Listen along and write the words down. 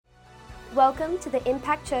Welcome to the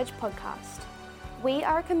Impact Church podcast. We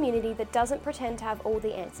are a community that doesn't pretend to have all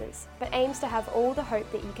the answers, but aims to have all the hope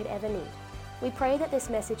that you could ever need. We pray that this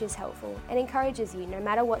message is helpful and encourages you no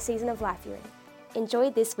matter what season of life you're in. Enjoy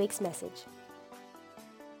this week's message.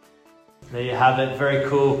 There you have it. Very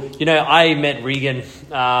cool. You know, I met Regan,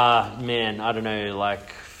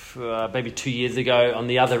 maybe 2 years ago on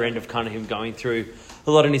the other end of kind of him going through a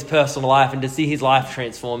lot in his personal life, and to see his life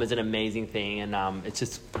transform is an amazing thing, and it's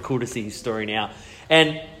just cool to see his story now.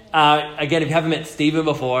 And again, if you haven't met Stephen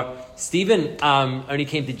before, Stephen only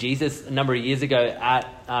came to Jesus a number of years ago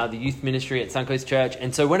at the youth ministry at Suncoast Church.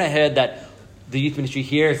 And so when I heard that the youth ministry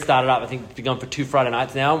here started up, I think it's been going for 2 Friday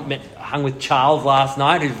nights now, hung with Charles last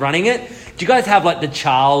night, who's running it. Do you guys have like the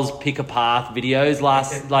Charles Pick a Path videos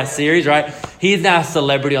last series, right? He is now a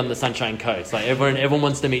celebrity on the Sunshine Coast. Like everyone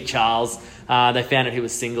wants to meet Charles. They found out he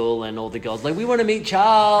was single, and all the girls like, we want to meet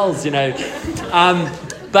Charles, you know.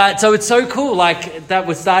 But so it's so cool, like that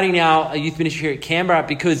we're starting now a youth ministry here at Canberra,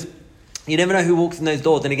 because you never know who walks in those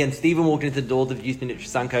doors. And again, Stephen walked into the doors of youth ministry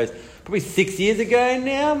Suncoast probably 6 years ago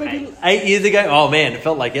now, maybe 8 years ago. Oh man, it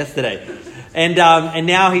felt like yesterday. And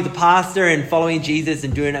now he's a pastor and following Jesus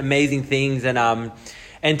and doing amazing things.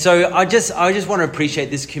 And so I just want to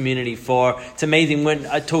appreciate this community it's amazing. When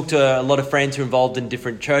I talk to a lot of friends who are involved in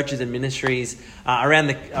different churches and ministries around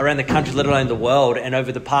the country, let alone the world, and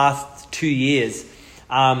over the past 2 years,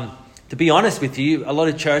 to be honest with you, a lot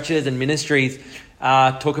of churches and ministries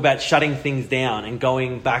talk about shutting things down and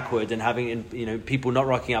going backwards and having people not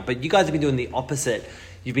rocking up. But you guys have been doing the opposite.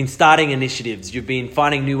 You've been starting initiatives. You've been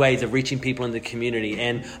finding new ways of reaching people in the community.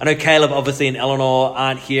 And I know Caleb, obviously, and Eleanor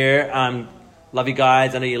aren't here. Love you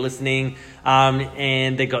guys. I know you're listening.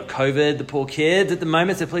 And they got COVID, the poor kids at the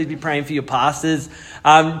moment. So please be praying for your pastors.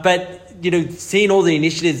 But seeing all the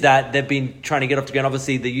initiatives that they've been trying to get off the ground.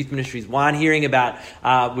 Obviously, the youth ministry is one. Hearing about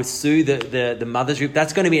with Sue, the mothers group,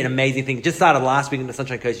 that's going to be an amazing thing. Just started last week in the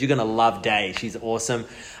Sunshine Coast. You're going to love Day. She's awesome.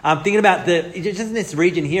 Thinking about just in this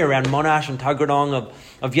region here around Monash and Tuggeranong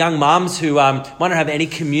of young mums who might not have any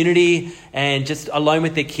community and just alone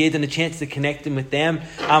with their kids and a chance to connect them with them.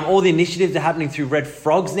 All the initiatives are happening through Red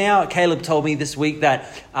Frogs now. Caleb told me this week that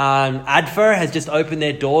ADFA has just opened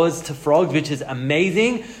their doors to frogs, which is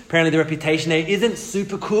amazing. Apparently the reputation there isn't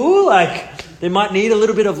super cool. Like they might need a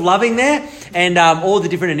little bit of loving there. And all the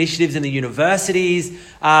different initiatives in the universities.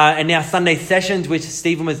 And now Sunday sessions, which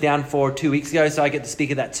Stephen was down for 2 weeks ago. So I get to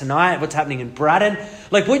speak at that tonight. What's happening in Braddon.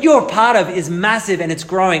 Like what you're a part of is massive and it's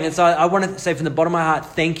growing. And so I want to say from the bottom of my heart,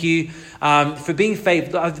 thank you for being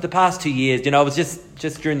faithful over the past 2 years. I was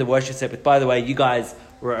just during the worship set, but by the way, you guys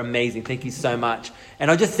were amazing. Thank you so much.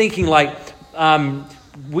 And I was just thinking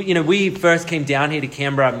we first came down here to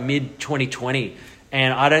Canberra mid-2020.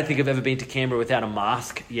 And I don't think I've ever been to Canberra without a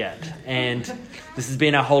mask yet. And this has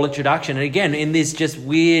been our whole introduction. And again, in this just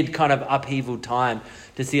weird kind of upheaval time,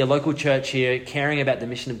 to see a local church here caring about the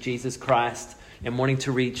mission of Jesus Christ and wanting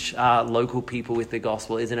to reach local people with the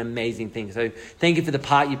gospel is an amazing thing. So thank you for the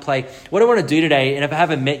part you play. What I want to do today, and if I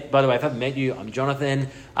haven't met you, I'm Jonathan.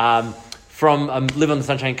 Live on the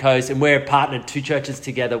Sunshine Coast, and we're partnered 2 churches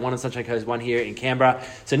together, one on the Sunshine Coast, one here in Canberra.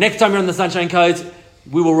 So next time you're on the Sunshine Coast,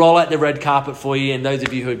 we will roll out the red carpet for you, and those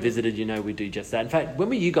of you who have visited, we do just that. In fact, when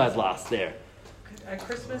were you guys last there? At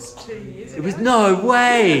Christmas 2 years ago. It was no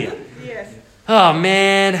way. Yes. Oh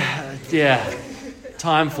man, yeah.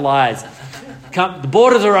 Time flies. The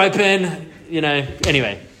borders are open.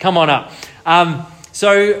 Anyway, come on up.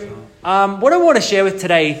 What I want to share with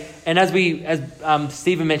today, and as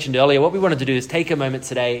Stephen mentioned earlier, what we wanted to do is take a moment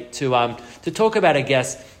today to talk about, I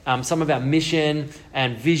guess, some of our mission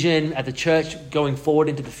and vision at the church going forward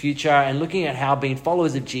into the future, and looking at how being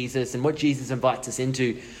followers of Jesus and what Jesus invites us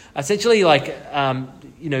into, essentially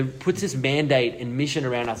puts this mandate and mission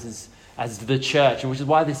around us as the church, and which is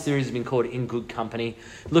why this series has been called In Good Company,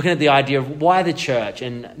 looking at the idea of why the church,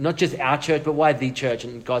 and not just our church, but why the church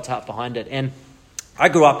and God's heart behind it. And I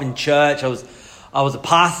grew up in church. I was a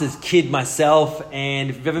pastor's kid myself,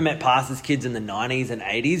 and if you've ever met pastors' kids in the 90s and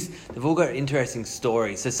 80s, they've all got interesting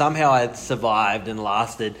stories. So somehow I survived and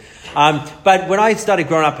lasted. But when I started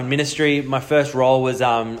growing up in ministry, my first role was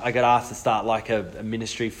I got asked to start like a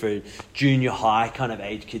ministry for junior high kind of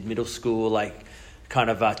age kids, middle school, like kind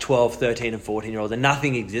of 12, 13 and 14-year-olds, and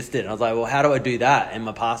nothing existed. And I was like, well, how do I do that? And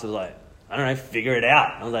my pastor was like, I don't know, figure it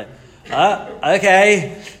out. And I was like,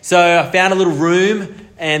 okay. So I found a little room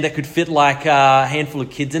and that could fit like a handful of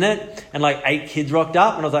kids in it, and like 8 kids rocked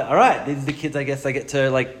up, and I was like, all right, these are the kids I guess I get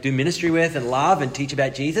to like do ministry with and love and teach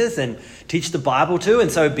about Jesus and teach the Bible to.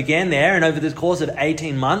 And so it began there, and over the course of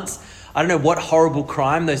 18 months, I don't know what horrible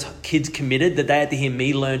crime those kids committed that they had to hear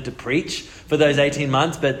me learn to preach for those 18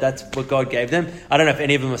 months, but that's what God gave them. I don't know if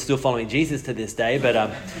any of them are still following Jesus to this day, but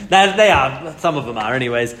they are. Some of them are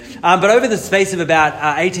anyways. But over the space of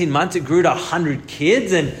about 18 months, it grew to 100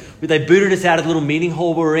 kids, and they booted us out of the little meeting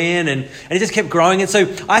hall we're in, and it just kept growing. And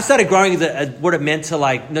so I started growing as what it meant to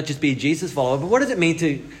not just be a Jesus follower, but what does it mean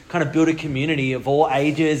to kind of build a community of all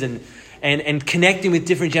ages and connecting with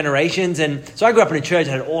different generations. And so I grew up in a church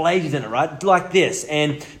that had all ages in it, right? Like this.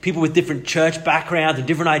 And people with different church backgrounds and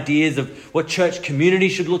different ideas of what church community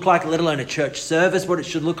should look like, let alone a church service, what it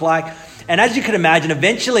should look like. And as you can imagine,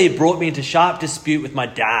 eventually it brought me into sharp dispute with my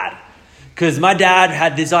dad. Because my dad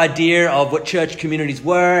had this idea of what church communities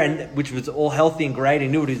were, and which was all healthy and great. He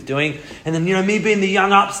knew what he was doing. And then, me being the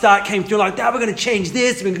young upstart came through like, Dad, we're going to change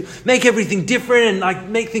this. We're going to make everything different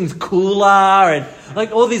and make things cooler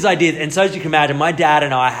and all these ideas. And so as you can imagine, my dad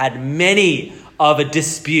and I had many of a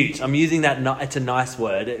dispute. I'm using that, it's a nice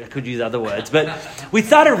word. I could use other words. But we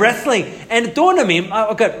started wrestling, and it dawned on me,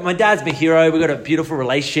 my dad's my hero. We've got a beautiful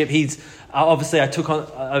relationship. Obviously, I took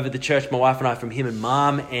over the church, my wife and I, from him and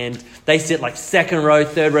Mum, and they sit second row,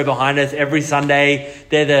 third row behind us every Sunday.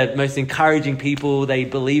 They're the most encouraging people. They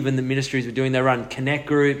believe in the ministries we're doing. They run connect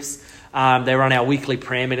groups. They run our weekly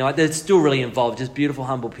prayer meeting. They're still really involved, just beautiful,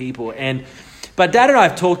 humble people. But Dad and I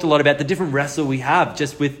have talked a lot about the different wrestle we have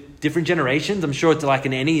just with different generations. I'm sure it's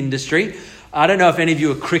in any industry. I don't know if any of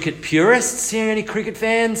you are cricket purists here. Any cricket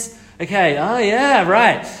fans? Okay, oh yeah,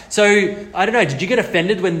 right. So, I don't know, did you get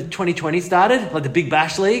offended when 2020 started? Like the Big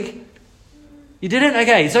Bash League? You didn't?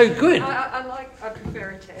 Okay, so good. I prefer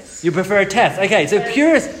a test. You prefer a test. Okay, so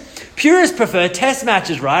purists prefer test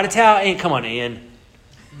matches, right? It's how, come on, Ian.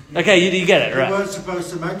 Okay, you get it, right? You weren't supposed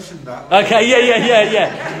to mention that. Okay,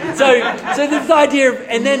 yeah. So this idea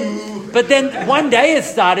of, but then one day it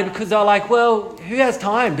started because they were like, well, who has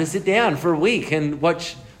time to sit down for a week and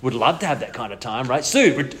watch? Would love to have that kind of time, right?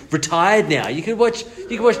 Sue, retired now. You can watch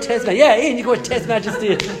test matches. Yeah, Ian, you can watch test matches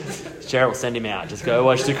too. Cheryl, send him out. Just go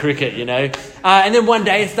watch the cricket, And then one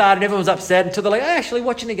day it started, everyone was upset until they're like, actually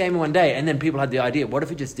watching a game in one day. And then people had the idea, what if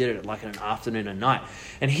we just did it at an afternoon and night?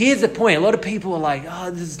 And here's the point. A lot of people are like,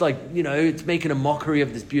 this is it's making a mockery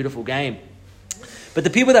of this beautiful game. But the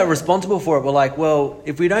people that were responsible for it were like, well,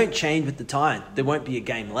 if we don't change with the time, there won't be a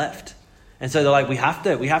game left. And so they're like, we have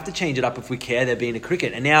to change it up if we care there being a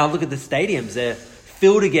cricket. And now look at the stadiums, they're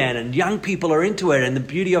filled again and young people are into it and the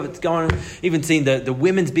beauty of it's going, even seeing the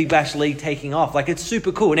women's Big Bash League taking off. It's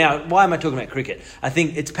super cool. Now, why am I talking about cricket? I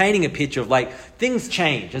think it's painting a picture of things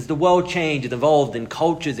change. As the world changes, evolved in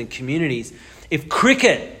cultures and communities. If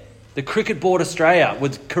the Cricket Board Australia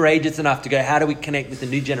was courageous enough to go, how do we connect with the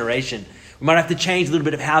new generation? We might have to change a little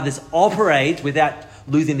bit of how this operates without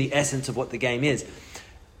losing the essence of what the game is.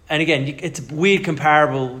 And again, it's a weird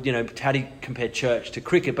comparable, how do you compare church to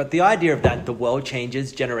cricket? But the idea of that, the world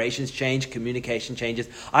changes, generations change, communication changes.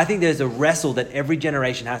 I think there's a wrestle that every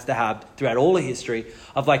generation has to have throughout all of history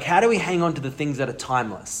of how do we hang on to the things that are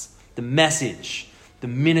timeless? The message, the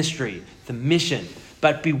ministry, the mission,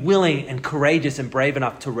 but be willing and courageous and brave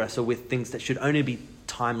enough to wrestle with things that should only be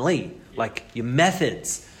timely, like your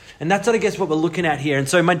methods. And that's what we're looking at here. And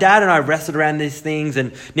so my dad and I wrestled around these things,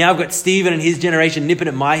 and now I've got Stephen and his generation nipping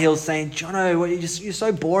at my heels saying, Jono, you're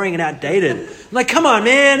so boring and outdated. I'm like, come on,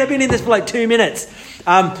 man, I've been in this for 2 minutes.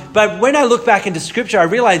 But when I look back into Scripture, I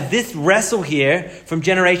realize this wrestle here from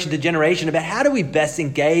generation to generation about how do we best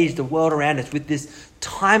engage the world around us with this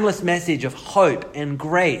timeless message of hope and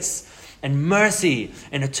grace and mercy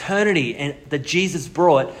and eternity and that Jesus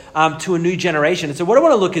brought to a new generation. And so what I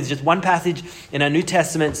want to look at is just one passage in our New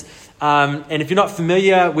Testaments. And if you're not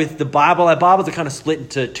familiar with the Bible, our Bibles are kind of split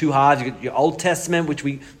into two halves. You've got your Old Testament, which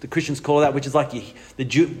the Christians call that, which is what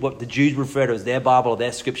the Jews refer to as their Bible or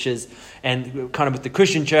their scriptures. And kind of with the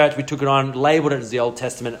Christian church, we took it on, labeled it as the Old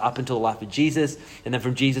Testament up until the life of Jesus. And then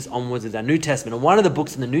from Jesus onwards is our New Testament. And one of the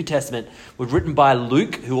books in the New Testament was written by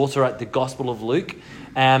Luke, who also wrote the Gospel of Luke.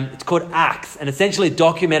 It's called Acts, and essentially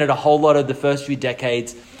documented a whole lot of the first few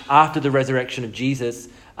decades after the resurrection of Jesus,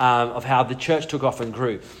 of how the church took off and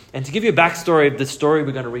grew. And to give you a backstory of the story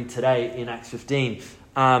we're going to read today in Acts 15,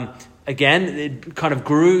 again, it kind of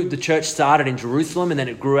grew. The church started in Jerusalem, and then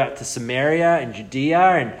it grew out to Samaria and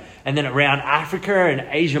Judea, and then around Africa and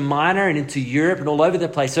Asia Minor and into Europe and all over the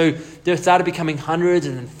place. So there started becoming hundreds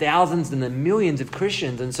and then thousands and then millions of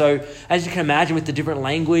Christians. And so, as you can imagine, with the different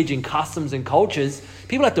language and customs and cultures,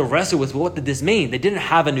 people have to wrestle with, what did this mean? They didn't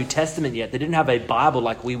have a New Testament yet. They didn't have a Bible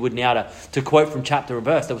like we would now to quote from chapter and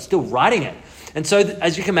verse. They were still writing it. And so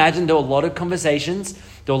as you can imagine, there were a lot of conversations,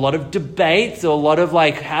 there were a lot of debates, there were a lot of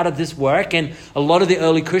how did this work? And a lot of the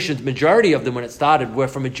early Christians, majority of them when it started, were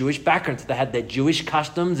from a Jewish background. So they had their Jewish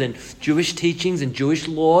customs and Jewish teachings and Jewish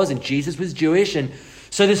laws, and Jesus was Jewish. And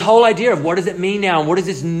so this whole idea of what does it mean now, and what is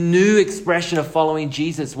this new expression of following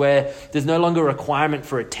Jesus where there's no longer a requirement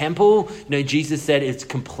for a temple. Jesus said it's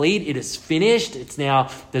complete, it is finished. It's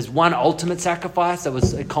now, there's one ultimate sacrifice that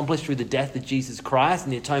was accomplished through the death of Jesus Christ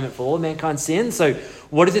and the atonement for all of mankind's sins. So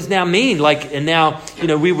what does this now mean? And now,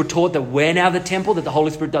 we were taught that we're now the temple, that the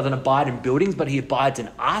Holy Spirit doesn't abide in buildings, but he abides in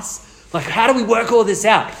us. How do we work all this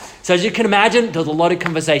out? So as you can imagine, there's a lot of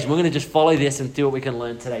conversation. We're going to just follow this and see what we can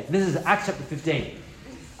learn today. This is Acts chapter 15.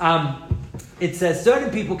 It says, certain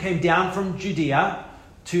people came down from Judea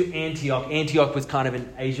to Antioch. Antioch was kind of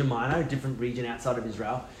in Asia Minor, a different region outside of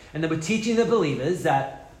Israel. And they were teaching the believers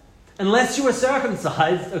that unless you were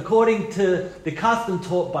circumcised according to the custom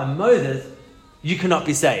taught by Moses, you cannot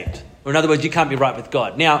be saved. Or in other words, you can't be right with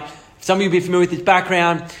God. Now, some of you will be familiar with this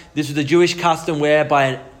background. This was a Jewish custom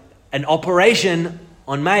whereby an operation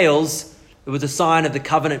on males, it was a sign of the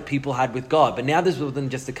covenant people had with God. But now this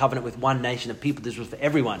wasn't just a covenant with one nation of people. This was for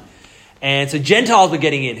everyone. And so Gentiles were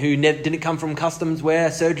getting in who didn't come from customs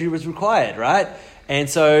where surgery was required, right? And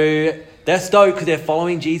so they're stoked because they're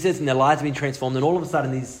following Jesus and their lives have been transformed. And all of a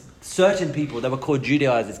sudden these certain people, they were called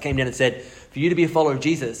Judaizers, came down and said, for you to be a follower of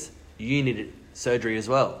Jesus, you needed surgery as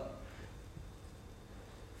well.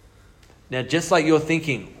 Now, just like you're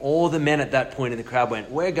thinking, all the men at that point in the crowd went,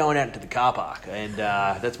 we're going out into the car park and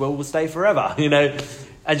that's where we'll stay forever.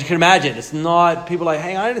 As you can imagine, it's not people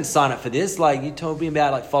hey, I didn't sign up for this. You told me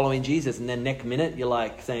about following Jesus, and then next minute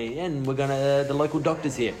you're saying, and we're going to the local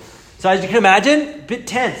doctor's here. So as you can imagine, a bit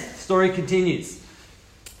tense. The story continues.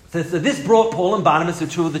 So this brought Paul and Barnabas, who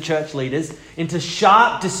were two of the church leaders, into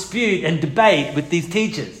sharp dispute and debate with these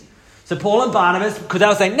teachers. So Paul and Barnabas, because they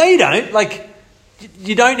were saying, no, you don't.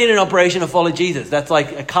 You don't need an operation to follow Jesus. That's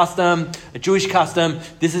a custom, a Jewish custom.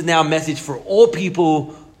 This is now a message for all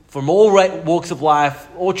people from all walks of life,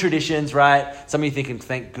 all traditions, right? Some of you thinking,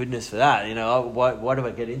 thank goodness for that. Why do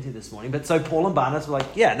I get into this morning? But so Paul and Barnabas were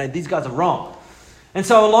these guys are wrong. And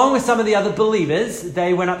so along with some of the other believers,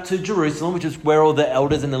 they went up to Jerusalem, which is where all the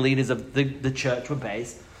elders and the leaders of the church were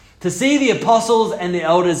based, to see the apostles and the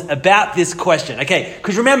elders about this question. Okay,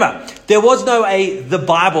 because remember, there was no the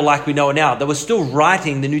Bible like we know it now. They were still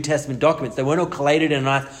writing the New Testament documents. They weren't all collated in a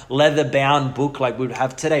nice leather-bound book like we would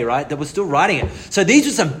have today, right? They were still writing it. So these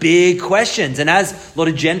were some big questions. And as a lot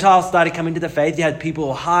of Gentiles started coming to the faith, you had people who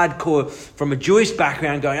were hardcore from a Jewish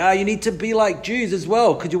background going, you need to be like Jews as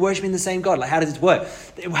well because you're worshiping the same God. How does this work?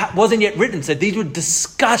 It wasn't yet written. So these were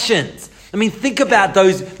discussions. Think about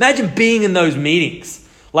those. Imagine being in those meetings.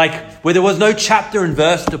 Where there was no chapter and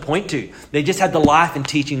verse to point to. They just had the life and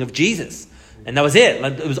teaching of Jesus. And that was it.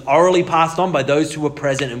 It was orally passed on by those who were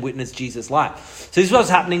present and witnessed Jesus' life. So this is what's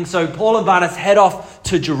happening. So Paul and Barnabas head off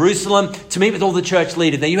to Jerusalem to meet with all the church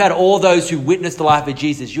leaders. Now you had all those who witnessed the life of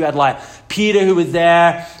Jesus. You had Peter who was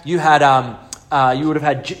there. You had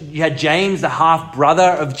you had James, the half brother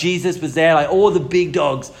of Jesus, was there. All the big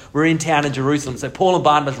dogs were in town in Jerusalem. So Paul and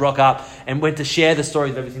Barnabas rock up and went to share the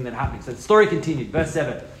story of everything that happened. So the story continued. Verse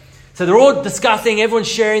 7. So they're all discussing, everyone's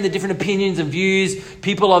sharing the different opinions and views.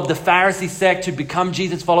 People of the Pharisee sect who become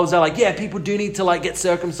Jesus followers are people do need to get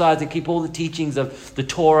circumcised and keep all the teachings of the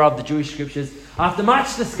Torah, of the Jewish scriptures. After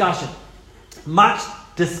much discussion,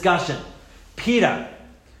 Peter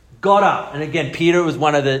got up, and again, Peter was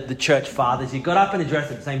one of the church fathers. He got up and addressed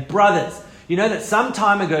them, saying, brothers, you know that some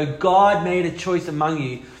time ago God made a choice among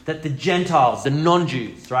you that the Gentiles, the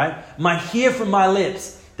non-Jews, right, might hear from my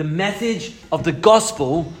lips the message of the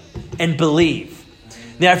gospel and believe.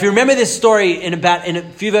 Now, if you remember this story in a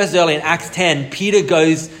few verses earlier in Acts 10, Peter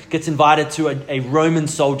gets invited to a Roman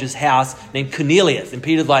soldier's house named Cornelius. And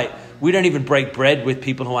Peter's we don't even break bread with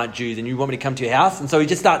people who aren't Jews, and you want me to come to your house? And so he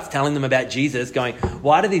just starts telling them about Jesus, going,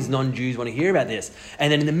 why do these non-Jews want to hear about this?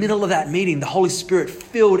 And then in the middle of that meeting, the Holy Spirit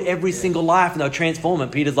filled every single life, and they'll transform.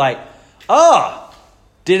 And Peter's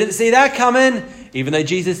didn't see that coming. Even though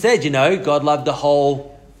Jesus said, God loved the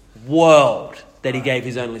whole world that he gave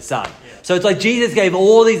his only son. So it's Jesus gave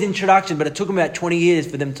all these introductions, but it took him about 20 years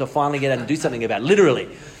for them to finally get out and do something about it, literally.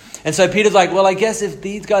 And so Peter's well, I guess if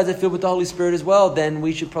these guys are filled with the Holy Spirit as well, then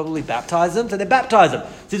we should probably baptize them. So they baptize them.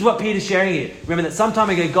 This is what Peter's sharing here. Remember that some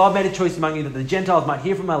time ago, God made a choice among you that the Gentiles might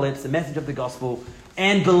hear from my lips the message of the gospel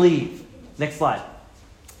and believe. Next slide.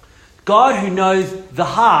 God, who knows the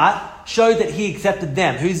heart, showed that he accepted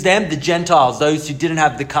them. Who's them? The Gentiles, those who didn't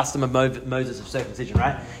have the custom of Moses of circumcision,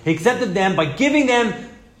 right? He accepted them by giving them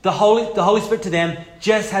the Holy Spirit to them,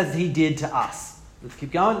 just as he did to us. Let's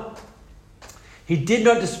keep going. He did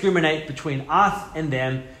not discriminate between us and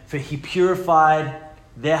them, for he purified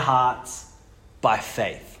their hearts by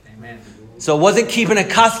faith. Amen. So it wasn't keeping a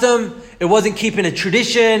custom. It wasn't keeping a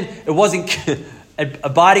tradition. It wasn't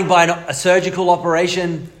abiding by a surgical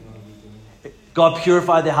operation. God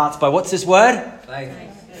purified their hearts by what's this word?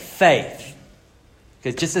 Faith.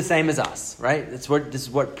 Because just the same as us, right?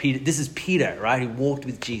 This is Peter, right? Who walked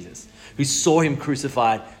with Jesus, who saw him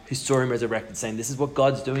crucified, who saw him resurrected, saying, this is what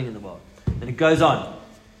God's doing in the world. And it goes on.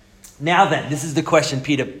 Now then, this is the question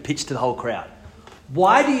Peter pitched to the whole crowd.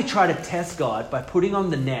 Why do you try to test God by putting on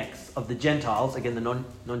the necks of the Gentiles, again the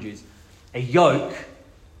non-Jews, a yoke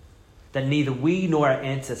that neither we nor our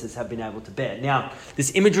ancestors have been able to bear? Now,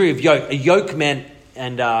 this imagery of yoke, a yoke meant,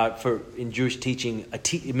 and in Jewish teaching,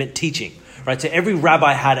 it meant teaching, right? So every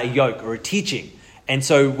rabbi had a yoke or a teaching. And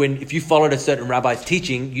so if you followed a certain rabbi's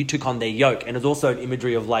teaching, you took on their yoke. And it's also an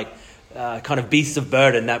imagery of kind of beasts of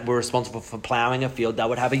burden that were responsible for plowing a field that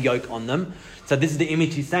would have a yoke on them. So this is the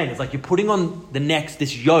image he's saying. It's like you're putting on the necks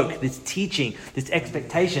this yoke, this teaching, this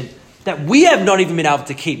expectation that we have not even been able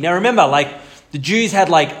to keep. Now remember, the Jews had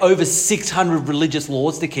over 600 religious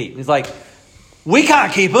laws to keep. It's like, we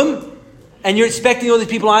can't keep them. And you're expecting all these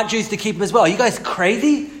people who aren't Jews to keep them as well. Are you guys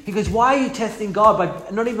crazy? He goes, why are you testing God by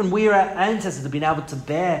not even we or our ancestors have been able to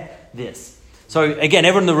bear this? So again,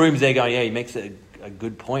 everyone in the room is there going, yeah, he makes a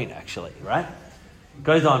good point actually, right?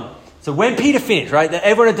 Goes on. So when Peter finished, right,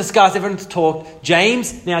 everyone had discussed, everyone had talked.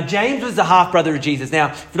 James was the half-brother of Jesus. Now,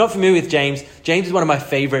 if you're not familiar with James is one of my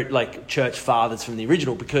favorite church fathers from the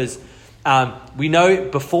original, because we know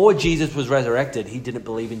before Jesus was resurrected, he didn't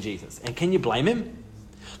believe in Jesus. And can you blame him?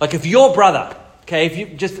 If your brother, okay,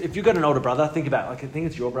 if you've got an older brother, think about it, I think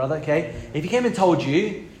it's your brother, okay? If he came and told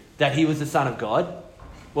you that he was the Son of God,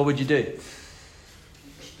 what would you do?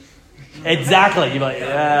 Exactly. You're like,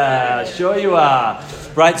 yeah, sure you are.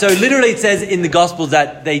 Right? So literally it says in the Gospels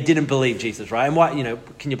that they didn't believe Jesus, right? And why,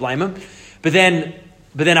 can you blame him? But then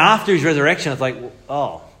after his resurrection, it's like,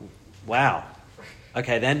 oh, wow.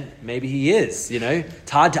 Okay, then maybe he is,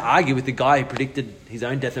 It's hard to argue with the guy who predicted his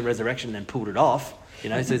own death and resurrection and then pulled it off, So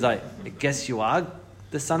he's like, I guess you are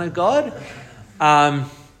the Son of God.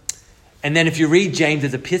 And then if you read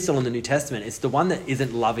James' epistle in the New Testament, it's the one that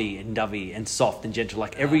isn't lovey and dovey and soft and gentle.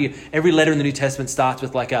 Every letter in the New Testament starts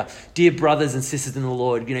with dear brothers and sisters in the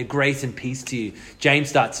Lord, grace and peace to you. James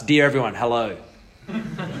starts, dear everyone, hello.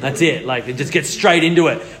 That's it. It just gets straight into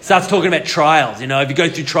it. Starts talking about trials. If you go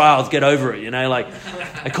through trials, get over it.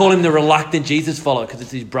 I call him the reluctant Jesus follower because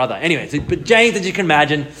it's his brother. Anyway, but James, as you can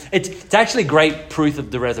imagine, it's actually great proof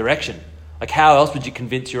of the resurrection. How else would you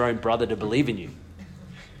convince your own brother to believe in you?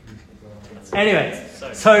 Anyways,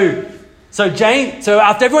 so James. So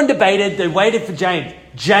after everyone debated, they waited for James.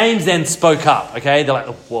 James then spoke up. Okay, they're like,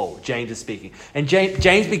 oh, whoa, James is speaking, and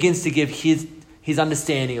James begins to give his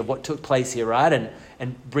understanding of what took place here, right?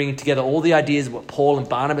 And bringing together all the ideas of what Paul and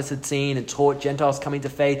Barnabas had seen and taught, Gentiles coming to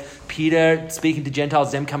faith, Peter speaking to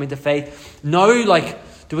Gentiles, them coming to faith.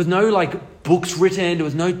 There was no books written, there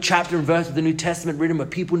was no chapter and verse of the New Testament written where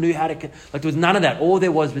people knew how to, there was none of that. All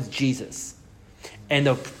there was Jesus. And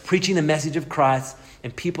they were preaching the message of Christ,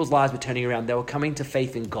 and people's lives were turning around. They were coming to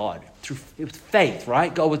faith in God. It was faith,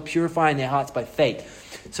 right? God was purifying their hearts by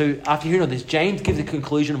faith. So after hearing all this, James gives a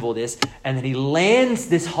conclusion of all this, and then he lands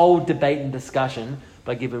this whole debate and discussion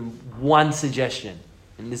by giving one suggestion.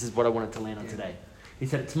 And this is what I wanted to land on today. He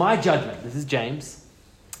said, it's my judgment. This is James.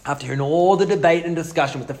 After hearing all the debate and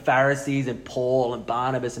discussion with the Pharisees and Paul and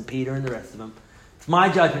Barnabas and Peter and the rest of them, it's my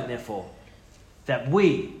judgment, therefore, that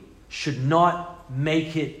we should not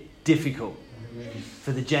make it difficult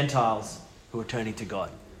for the Gentiles who are turning to God.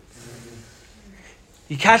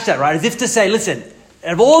 You catch that, right? As if to say, listen,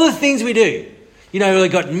 out of all the things we do,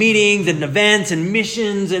 we've got meetings and events and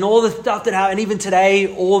missions and all the stuff that happen, and even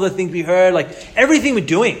today, all the things we heard, everything we're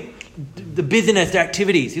doing, the business, the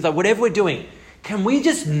activities, he's like, whatever we're doing, can we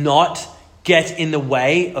just not get in the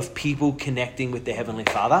way of people connecting with their Heavenly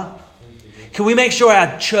Father? Can we make sure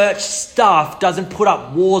our church staff doesn't put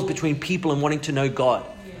up walls between people and wanting to know God?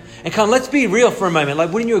 And let's be real for a moment.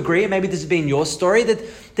 Wouldn't you agree? And maybe this has been your story,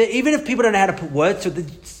 that even if people don't know how to put words to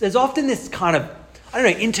it, there's often this kind of,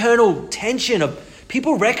 internal tension of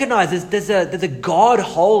people recognize there's a God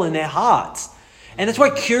hole in their hearts. And that's why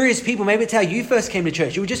curious people, maybe it's how you first came to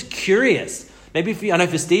church. You were just curious. Maybe I know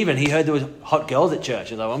for Stephen, he heard there was hot girls at church.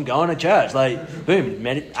 He's like, I'm going to church. Boom,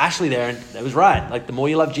 met Ashley there, and that was right. The more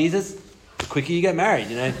you love Jesus, the quicker you get married,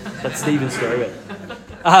 That's Stephen's story.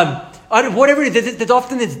 But whatever it is, there's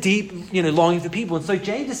often this deep, longing for people. And so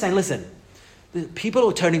James is saying, listen, people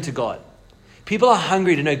are turning to God. People are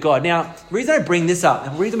hungry to know God. Now, the reason I bring this up,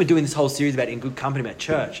 and the reason we're doing this whole series about In Good Company, about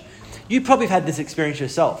church, You probably have had this experience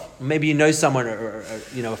yourself. Maybe you know someone, or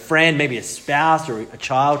a friend, maybe a spouse or a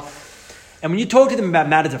child. And when you talk to them about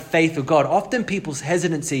matters of faith or God, often people's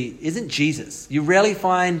hesitancy isn't Jesus. You rarely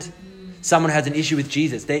find someone who has an issue with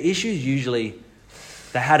Jesus. Their issue is usually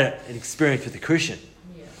they had an experience with a Christian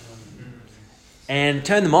and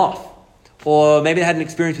turned them off. Or maybe they had an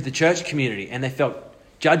experience with the church community and they felt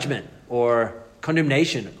judgment or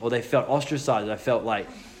condemnation, or they felt ostracized, they felt like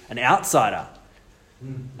an outsider.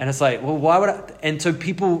 And it's like, well, why would I? And so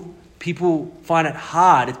people find it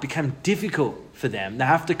hard. It's become difficult for them. They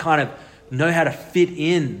have to kind of know how to fit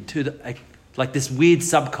in to like this weird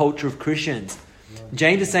subculture of Christians.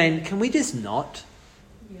 James is saying, can we just not?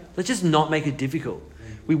 Let's just not make it difficult.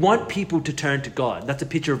 We want people to turn to God. That's a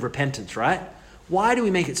picture of repentance, right? Why do we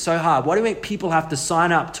make it so hard? Why do we make people have to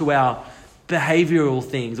sign up to our behavioral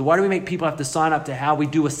things? Or why do we make people have to sign up to how we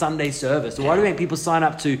do a Sunday service? Or why do we make people sign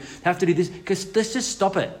up to have to do this? Because let's just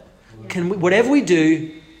stop it. Can we, whatever we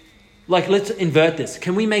do, like, let's invert this.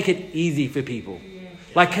 Can we make it easy for people?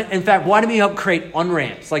 Like, in fact, why do we help create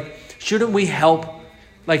on-ramps? Like, shouldn't we help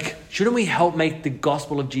make the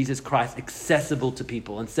gospel of Jesus Christ accessible to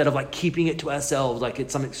people instead of like keeping it to ourselves like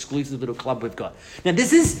it's some exclusive little club we've got? Now,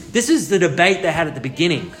 this is the debate they had at the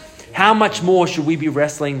beginning. How much more should we be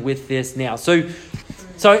wrestling with this now? So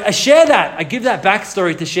I share that. I give that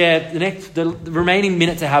backstory to share the remaining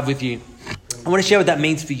minutes I have with you. I want to share what that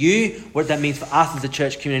means for you, what that means for us as a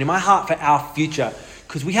church community, my heart for our future,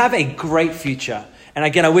 because we have a great future. And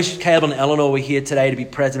again, I wish Caleb and Eleanor were here today to be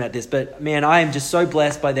present at this. But man, I am just so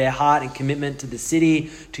blessed by their heart and commitment to the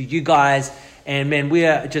city, to you guys. And man, we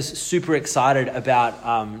are just super excited about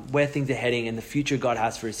where things are heading and the future God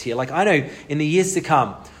has for us here. Like, I know in the years to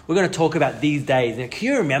come, we're going to talk about these days. Now, can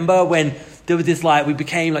you remember when there was this, like, we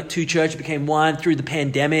became like two churches, became one through the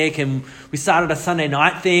pandemic, and we started a Sunday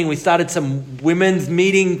night thing. We started some women's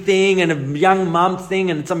meeting thing and a young mum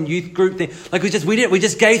thing and some youth group thing. Like, we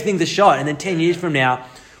just gave things a shot. And then 10 years from now,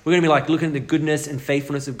 we're going to be like looking at the goodness and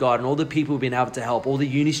faithfulness of God and all the people we've been able to help, all the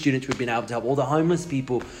uni students we've been able to help, all the homeless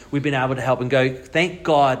people we've been able to help, and go, thank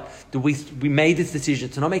God that we made this decision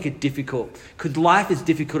to not make it difficult, because life is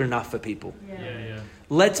difficult enough for people.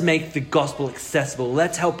 Let's make the gospel accessible.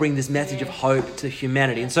 Let's help bring this message of hope to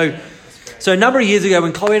humanity. And so a number of years ago,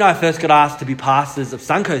 when Chloe and I first got asked to be pastors of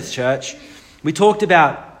Suncoast Church, we talked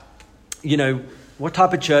about, what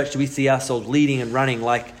type of church do we see ourselves leading and running?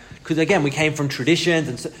 Like, because again, we came from traditions,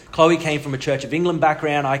 and so Chloe came from a Church of England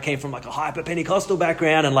background. I came from like a hyper Pentecostal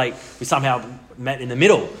background, and like we somehow met in the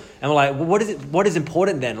middle. And we're like, well, what is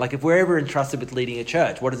important then? Like, if we're ever entrusted with leading a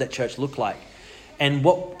church, what does that church look like? And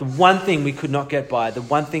the one thing we could not get by, the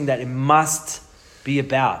one thing that it must be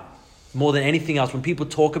about, more than anything else, when people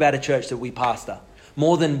talk about a church that we pastor,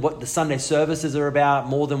 more than what the Sunday services are about,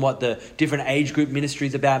 more than what the different age group ministry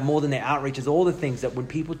is about, more than their outreaches, all the things that when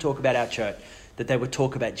people talk about our church, that they would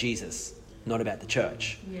talk about Jesus, not about the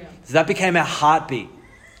church. So that became our heartbeat,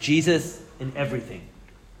 Jesus in everything.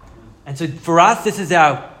 And so for us, this is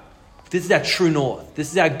our true north.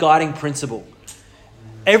 This is our guiding principle.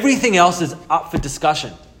 Everything else is up for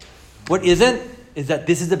discussion. What isn't is that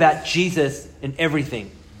this is about Jesus in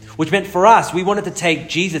everything, which meant for us, we wanted to take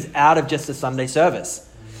Jesus out of just a Sunday service.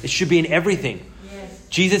 It should be in everything.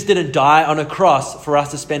 Jesus didn't die on a cross for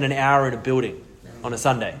us to spend an hour in a building on a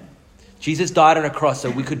Sunday. Jesus died on a cross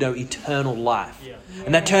so we could know eternal life.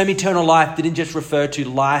 And that term eternal life didn't just refer to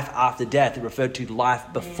life after death. It referred to life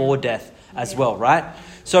before death as well, right?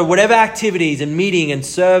 So whatever activities and meeting and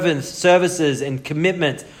services and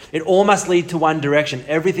commitments, it all must lead to one direction.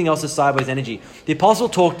 Everything else is sideways energy. The Apostle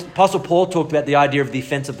Paul talked about the idea of the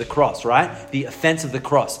offense of the cross, right? The offense of the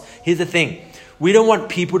cross. Here's the thing. We don't want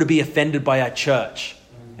people to be offended by our church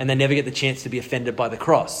and they never get the chance to be offended by the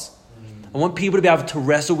cross. I want people to be able to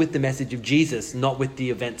wrestle with the message of Jesus, not with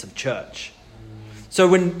the events of church. So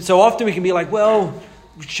often we can be like, well,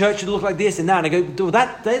 church should look like this and that. And I go,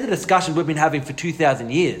 they're the discussions we've been having for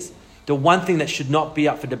 2,000 years. The one thing that should not be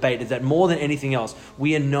up for debate is that more than anything else,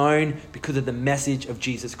 we are known because of the message of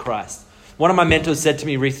Jesus Christ. One of my mentors said to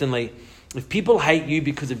me recently, if people hate you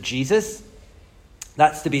because of Jesus,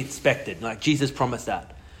 that's to be expected. Like, Jesus promised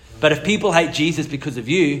that. But if people hate Jesus because of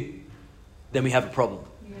you, then we have a problem.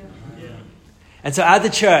 And so as a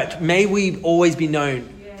church, may we always be known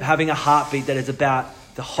for having a heartbeat that is about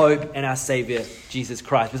the hope and our Savior, Jesus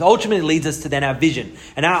Christ. Which ultimately leads us to then our vision.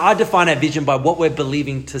 And I define our vision by what we're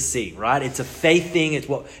believing to see, right? It's a faith thing.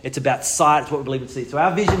 It's about sight. It's what we're believing to see. So our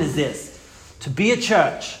vision is this: to be a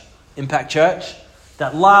church, Impact Church,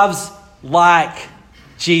 that loves like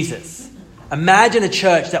Jesus. Imagine a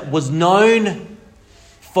church that was known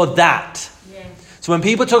for that. So when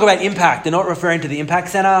people talk about impact, they're not referring to the Impact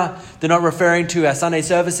Center. They're not referring to our Sunday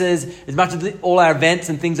services. As much as all our events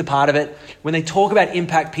and things are part of it. When they talk about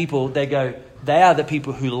impact people, they go, they are the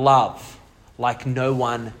people who love like no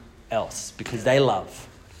one else because they love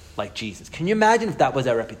like Jesus. Can you imagine if that was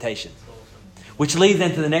our reputation? Which leads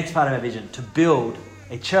then to the next part of our vision, to build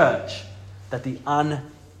a church that the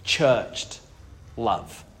unchurched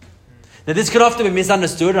love. Now this can often be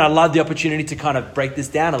misunderstood, and I love the opportunity to kind of break this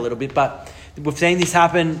down a little bit, but we've seen this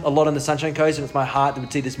happen a lot on the Sunshine Coast, and it's my heart that we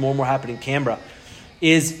see this more and more happen in Canberra,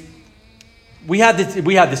 is we have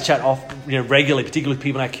this chat off, regularly, particularly with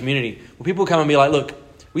people in our community, where people come and be like, look,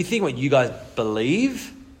 we think what you guys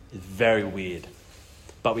believe is very weird,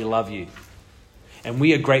 but we love you. And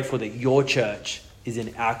we are grateful that your church is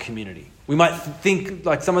in our community. We might think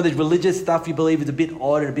like some of the religious stuff you believe is a bit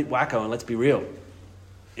odd and a bit wacko, and let's be real.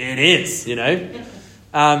 It is, He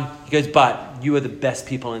goes, but you are the best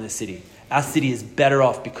people in the city. Our city is better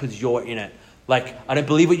off because you're in it. Like, I don't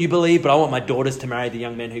believe what you believe, but I want my daughters to marry the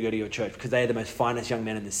young men who go to your church because they are the most finest young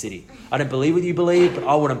men in the city. I don't believe what you believe, but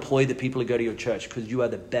I want to employ the people who go to your church because you are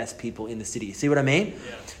the best people in the city. You see what I mean?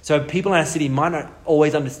 Yeah. So people in our city might not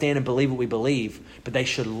always understand and believe what we believe, but they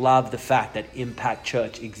should love the fact that Impact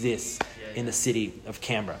Church exists in the city of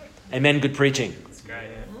Canberra. Amen. Good preaching. That's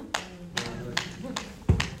great.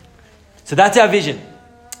 So that's our vision.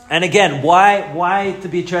 And again, why to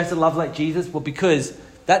be a church that loves like Jesus? Well, because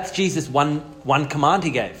that's Jesus' one command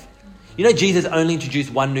he gave. Jesus only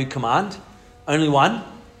introduced one new command. Only one.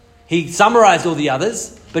 He summarized all the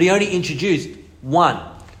others, but he only introduced one.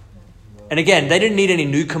 And again, they didn't need any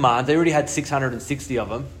new commands. They already had 660 of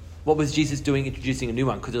them. What was Jesus doing introducing a new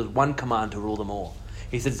one? Because there was one command to rule them all.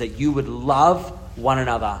 He says that you would love one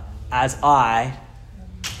another as I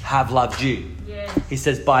have loved you. Yes. He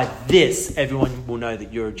says, by this, everyone will know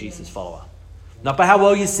that you're a Jesus follower. Not by how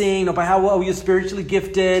well you sing, not by how well you're spiritually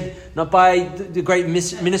gifted, not by the great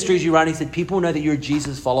ministries you run. He said, people will know that you're a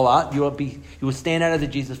Jesus follower. You will stand out as a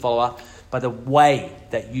Jesus follower by the way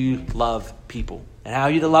that you love people. And how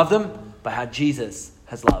are you to love them? By how Jesus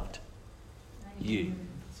has loved you.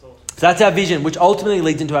 So that's our vision, which ultimately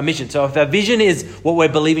leads into our mission. So if our vision is what we're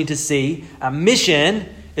believing to see, our mission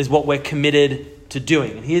is what we're committed to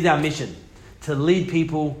doing. And here's our mission: to lead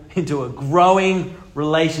people into a growing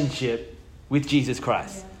relationship with Jesus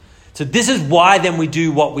Christ. So this is why then we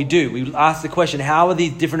do what we do. We ask the question, how are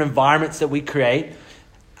these different environments that we create,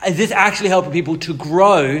 is this actually helping people to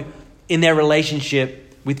grow in their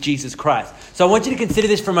relationship with Jesus Christ? So I want you to consider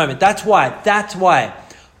this for a moment. That's why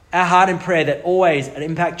our heart and prayer that always at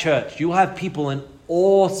Impact Church, you will have people in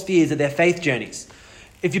all spheres of their faith journeys.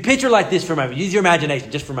 If you picture it like this for a moment, use your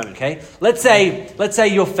imagination just for a moment, okay? Let's say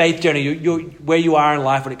your faith journey, you're where you are in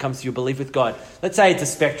life when it comes to your belief with God. Let's say it's a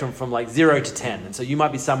spectrum from like 0 to 10. And so you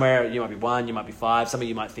might be somewhere, you might be 1, you might be 5. Some of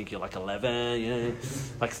you might think you're like 11,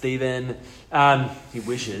 like Stephen. He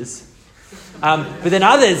wishes. But then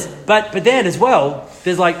others, but then as well,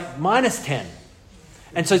 there's like minus 10.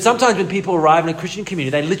 And so sometimes when people arrive in a Christian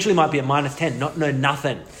community, they literally might be at minus 10, know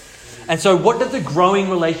nothing. And so what does a growing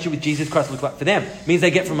relationship with Jesus Christ look like for them? It means they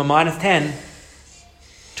get from a minus 10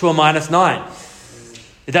 to a minus 9.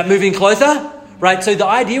 Is that moving closer? Right? So the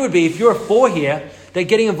idea would be if you're a 4 here, that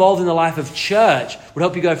getting involved in the life of church would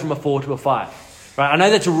help you go from a 4 to a 5. Right? I know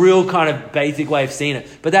that's a real kind of basic way of seeing it,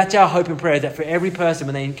 but that's our hope and prayer, that for every person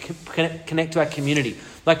when they connect to our community,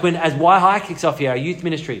 like as Y High kicks off here, our youth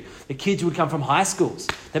ministry, the kids would come from high schools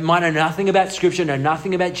that might know nothing about Scripture, know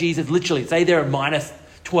nothing about Jesus, literally, say they're a minus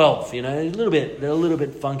 12, they're a little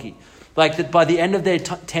bit funky. Like that by the end of their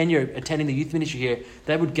tenure attending the youth ministry here,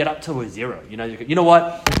 they would get up to a 0. You know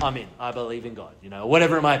what? I'm in. I believe in God.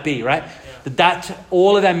 Whatever it might be, right? Yeah. That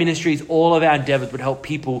all of our ministries, all of our endeavors would help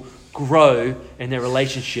people grow in their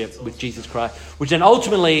relationship with Jesus Christ, which then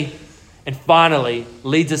ultimately and finally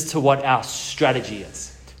leads us to what our strategy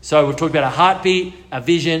is. So we've talked about our heartbeat, our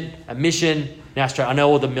vision, our mission. Now, I know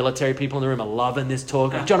all the military people in the room are loving this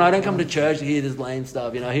talk. John, I don't come to church to hear this lame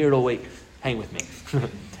stuff. I hear it all week. Hang with me.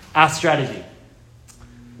 Our strategy.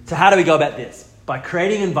 So how do we go about this? By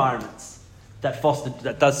creating environments that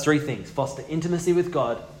does 3 things. Foster intimacy with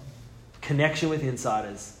God, connection with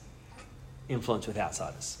insiders, influence with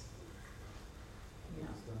outsiders.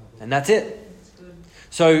 And that's it.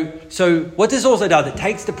 So what this also does, it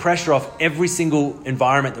takes the pressure off every single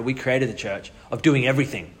environment that we create as a church of doing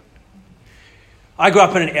everything. I grew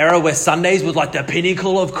up in an era where Sundays was like the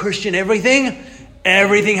pinnacle of Christian everything.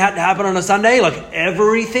 Everything had to happen on a Sunday, like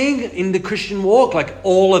everything in the Christian walk, like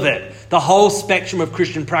all of it. The whole spectrum of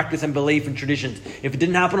Christian practice and belief and traditions. If it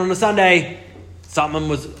didn't happen on a Sunday, something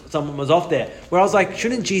was off there. Where I was like,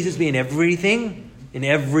 shouldn't Jesus be in everything? in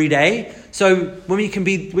every day. So when we can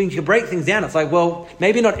break things down, it's like, well,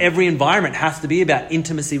 maybe not every environment has to be about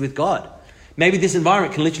intimacy with God. Maybe this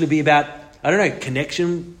environment can literally be about,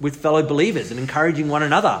 connection with fellow believers and encouraging one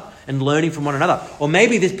another and learning from one another. Or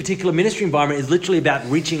maybe this particular ministry environment is literally about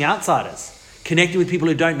reaching outsiders, connecting with people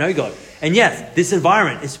who don't know God. And yes, this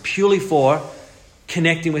environment is purely for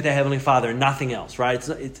connecting with our Heavenly Father and nothing else, right?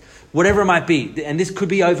 It's whatever it might be. And this could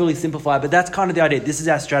be overly simplified, but that's kind of the idea. This is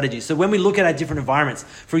our strategy. So when we look at our different environments,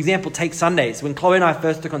 for example, take Sundays. When Chloe and I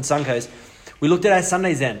first took on Suncoast, we looked at our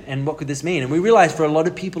Sundays then and what could this mean? And we realized for a lot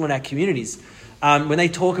of people in our communities, when they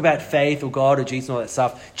talk about faith or God or Jesus and all that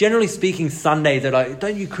stuff, generally speaking, Sundays, they're like,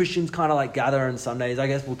 don't you Christians kind of like gather on Sundays? I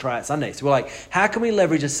guess we'll try it Sundays. So we're like, how can we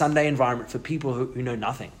leverage a Sunday environment for people who know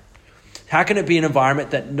nothing? How can it be an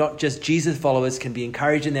environment that not just Jesus followers can be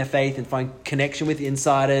encouraged in their faith and find connection with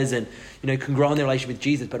insiders and, can grow in their relationship with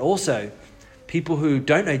Jesus, but also people who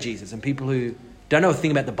don't know Jesus and people who don't know a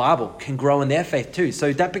thing about the Bible can grow in their faith too.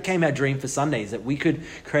 So that became our dream for Sundays, that we could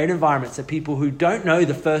create environments that people who don't know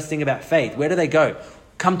the first thing about faith, where do they go?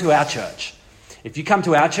 Come to our church. If you come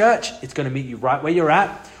to our church, it's going to meet you right where you're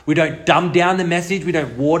at. We don't dumb down the message. We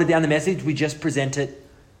don't water down the message. We just present it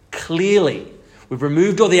clearly. We've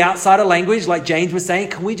removed all the outsider language, like James was saying.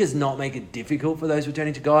 Can we just not make it difficult for those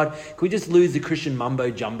returning to God? Can we just lose the Christian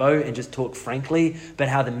mumbo jumbo and just talk frankly about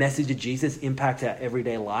how the message of Jesus impacts our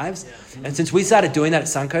everyday lives? Yeah. And since we started doing that at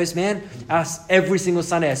Suncoast, man, every single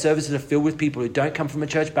Sunday our services are filled with people who don't come from a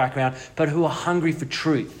church background, but who are hungry for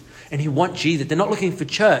truth and who want Jesus. They're not looking for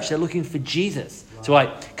church, they're looking for Jesus.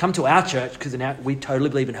 So come to our church because we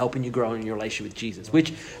totally believe in helping you grow in your relationship with Jesus,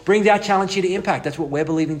 which brings our challenge here to impact. That's what we're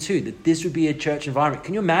believing too, that this would be a church environment.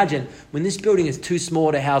 Can you imagine when this building is too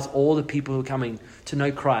small to house all the people who are coming to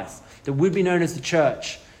know Christ, that would be known as the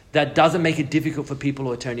church that doesn't make it difficult for people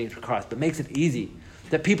who are turning to Christ, but makes it easy.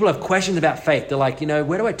 That people have questions about faith. They're like,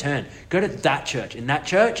 where do I turn? Go to that church. In that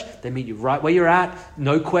church, they meet you right where you're at.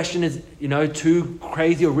 No question is, too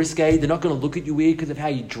crazy or risque. They're not going to look at you weird because of how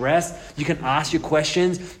you dress. You can ask your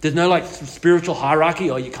questions. There's no spiritual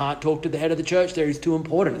hierarchy. Oh, you can't talk to the head of the church. There, he's too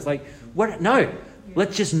important. It's like, what? No,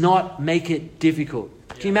 let's just not make it difficult.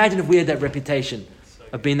 Can you imagine if we had that reputation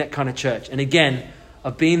of being that kind of church? And again,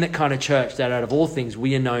 of being that kind of church that out of all things,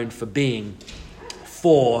 we are known for being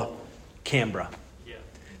for Canberra.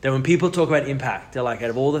 That when people talk about impact, they're like, out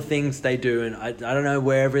of all the things they do, and I don't know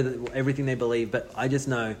everything they believe, but I just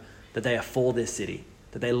know that they are for this city,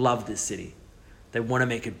 that they love this city. They want to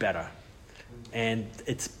make it better. And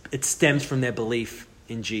it stems from their belief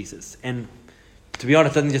in Jesus. And to be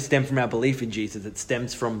honest, it doesn't just stem from our belief in Jesus, it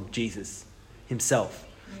stems from Jesus himself.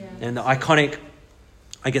 Yeah. And the iconic,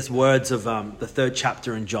 words of the 3rd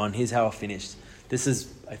chapter in John, here's how I finished. This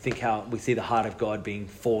is, I think, how we see the heart of God being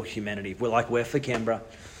for humanity. We're for Canberra.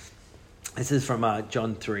 This is from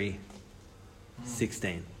John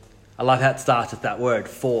 3:16. I love how it starts with that word,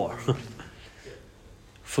 for.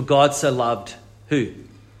 For God so loved who?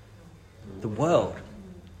 The world.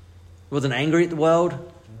 He wasn't angry at the world.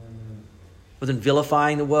 Wasn't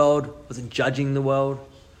vilifying the world. Wasn't judging the world.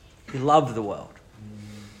 He loved the world.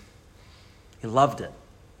 He loved it.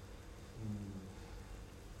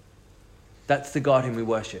 That's the God whom we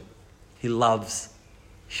worship. He loves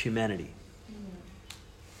humanity.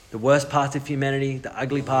 The worst parts of humanity, the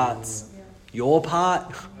ugly parts, your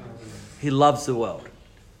part, he loves the world.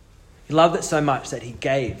 He loved it so much that he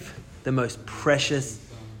gave the most precious.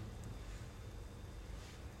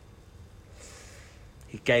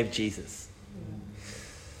 He gave Jesus.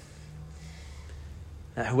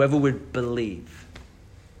 Now, whoever would believe,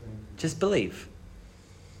 just believe.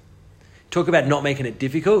 Talk about not making it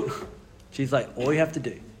difficult. She's like, all you have to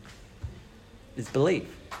do is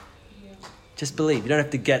believe. Just believe. You don't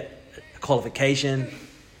have to get a qualification. You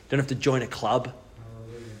don't have to join a club. You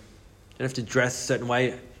don't have to dress a certain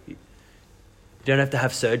way. You don't have to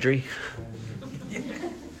have surgery.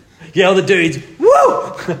 Yeah, all the dudes, woo!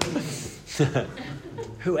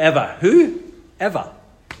 Whoever.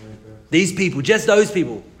 These people, just those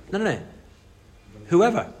people. No.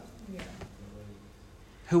 Whoever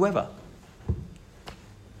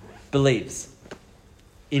believes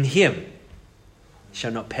in him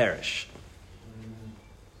shall not perish,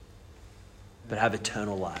 but have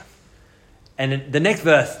eternal life. And the next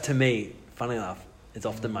verse, to me, funnily enough, is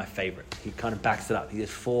often my favorite. He kind of backs it up. He says,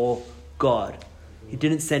 for God, he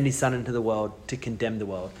didn't send his son into the world to condemn the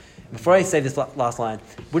world. And before I say this last line,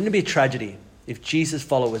 wouldn't it be a tragedy if Jesus'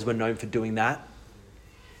 followers were known for doing that?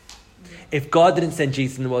 If God didn't send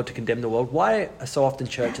Jesus in the world to condemn the world, why are so often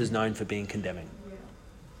churches known for being condemning?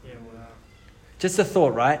 Just a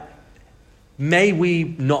thought, right? May we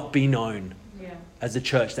not be known as a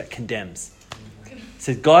church that condemns.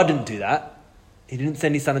 says God didn't do that. He didn't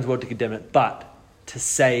send his son into the world to condemn it, but to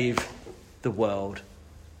save the world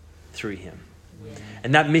through him.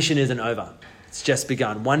 And that mission isn't over. It's just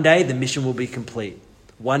begun. One day the mission will be complete.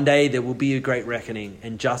 One day there will be a great reckoning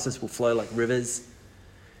and justice will flow like rivers.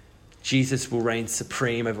 Jesus will reign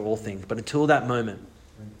supreme over all things. But until that moment,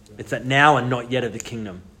 it's that now and not yet of the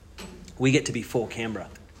kingdom. We get to be for Canberra.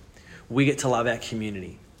 We get to love our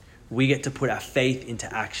community. We get to put our faith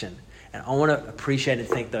into action. And I want to appreciate and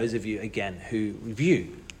thank those of you again who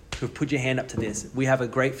have put your hand up to this. We have a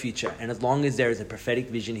great future. And as long as there is a prophetic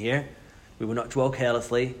vision here, we will not dwell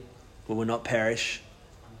carelessly. We will not perish.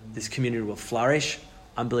 This community will flourish.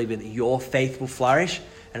 I'm believing that your faith will flourish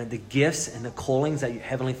and that the gifts and the callings that your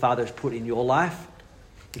Heavenly Father has put in your life,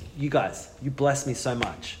 you guys, you bless me so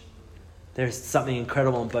much. There's something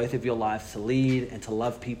incredible in both of your lives to lead and to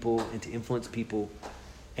love people and to influence people.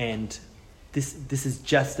 And this is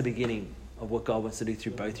just the beginning of what God wants to do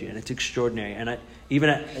through both of you. And it's extraordinary. And even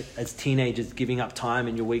as teenagers giving up time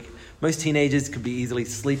in your week, most teenagers could be easily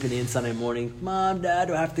sleeping in Sunday morning. Mom, Dad,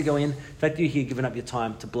 do I have to go in? In fact, you're here giving up your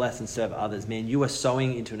time to bless and serve others. Man, you are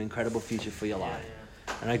sowing into an incredible future for your life.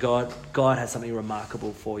 And God has something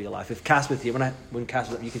remarkable for your life. If Cass was here, when Cass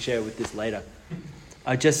was up, you can share with this later.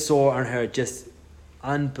 I just saw on her just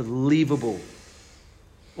unbelievable,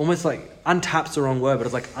 almost like untapped's the wrong word, but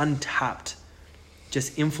it's like untapped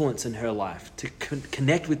just influence in her life to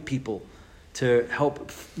connect with people, to help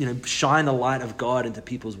shine the light of God into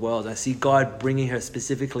people's worlds. I see God bringing her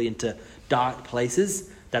specifically into dark places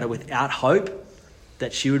that are without hope,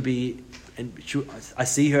 that she would be, and I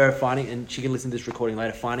see her finding, and she can listen to this recording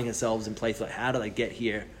later, finding herself in places like, how did I get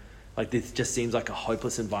here? Like, this just seems like a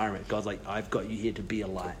hopeless environment. God's like, I've got you here to be a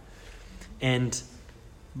light. And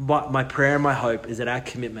my prayer and my hope is that our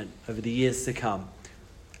commitment over the years to come,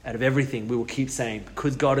 out of everything, we will keep saying,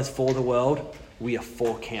 because God is for the world, we are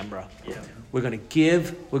for Canberra. Yeah. We're going to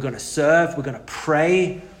give, we're going to serve, we're going to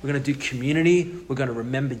pray, we're going to do community, we're going to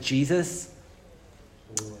remember Jesus.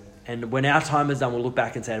 And when our time is done, we'll look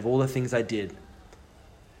back and say, out of all the things I did,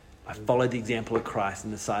 I followed the example of Christ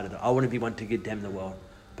and decided that I wouldn't be one to condemn the world,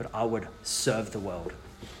 but I would serve the world,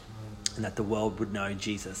 and that the world would know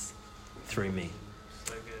Jesus through me.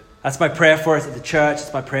 So good. That's my prayer for us at the church.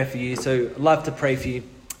 It's my prayer for you. So I'd love to pray for you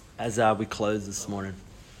as we close this morning.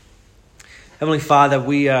 Heavenly Father,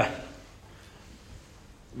 where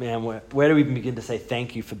do we begin to say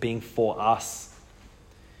thank you for being for us?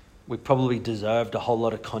 We probably deserved a whole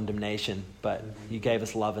lot of condemnation, but you gave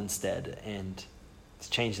us love instead, and it's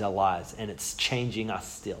changed our lives, and it's changing us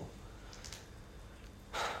still.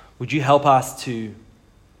 Would you help us to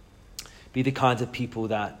be the kinds of people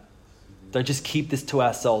that don't just keep this to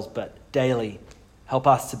ourselves, but daily help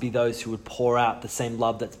us to be those who would pour out the same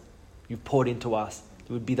love that you've poured into us.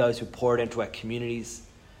 It would be those who pour it into our communities,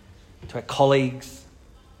 to our colleagues,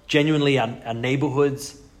 genuinely our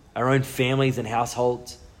neighborhoods, our own families and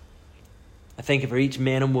households. I thank you for each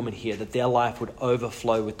man and woman here that their life would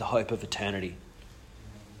overflow with the hope of eternity.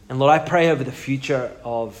 And Lord, I pray over the future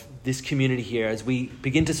of this community here as we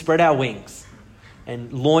begin to spread our wings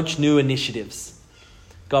and launch new initiatives.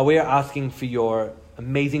 God, we are asking for your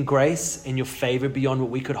amazing grace and your favor beyond what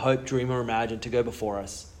we could hope, dream, or imagine to go before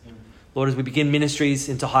us. Lord, as we begin ministries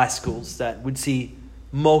into high schools that would see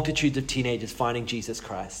multitudes of teenagers finding Jesus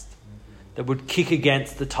Christ, that would kick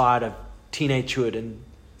against the tide of teenagehood and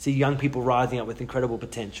see young people rising up with incredible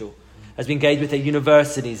potential. As we engage with our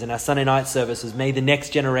universities and our Sunday night services, may the next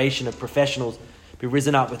generation of professionals be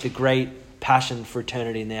risen up with a great passion for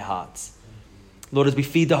eternity in their hearts. Lord, as we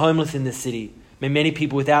feed the homeless in this city, may many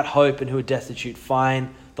people without hope and who are destitute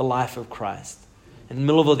find the life of Christ. In the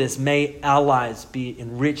middle of all this, may our lives be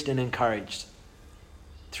enriched and encouraged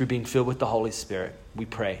through being filled with the Holy Spirit. We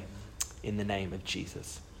pray in the name of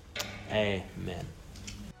Jesus. Amen.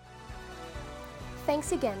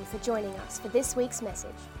 Thanks again for joining us for this week's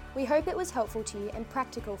message. We hope it was helpful to you and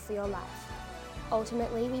practical for your life.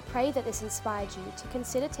 Ultimately, we pray that this inspired you to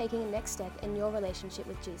consider taking a next step in your relationship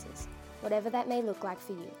with Jesus, whatever that may look like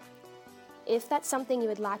for you. If that's something you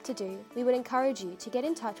would like to do, we would encourage you to get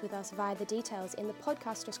in touch with us via the details in the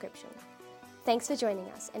podcast description. Thanks for joining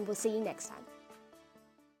us, and we'll see you next time.